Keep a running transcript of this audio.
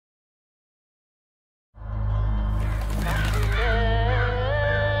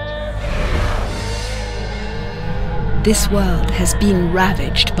This world has been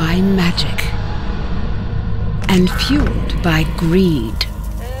ravaged by magic and fueled by greed.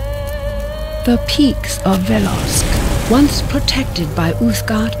 The peaks of Vellosk, once protected by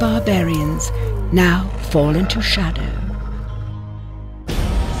Uthgard barbarians, now fall into shadow.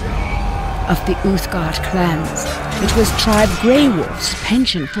 Of the Uthgard clans, it was tribe Grey Wolf's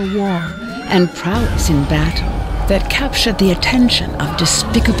penchant for war and prowess in battle that captured the attention of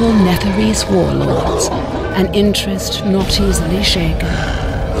despicable Netherese warlords, an interest not easily shaken.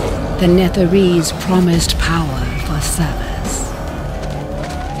 The Netherese promised power for service.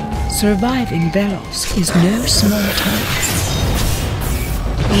 Surviving Vellosk is no small task.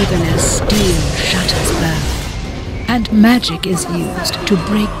 Even as steel shatters earth, and magic is used to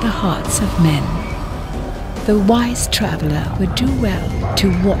break the hearts of men, the wise traveler would do well to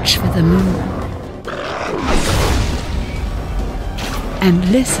watch for the moon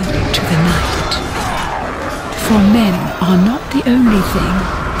and listen to the night. For men are not the only thing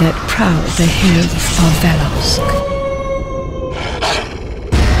that prowl the hills of Vellosk.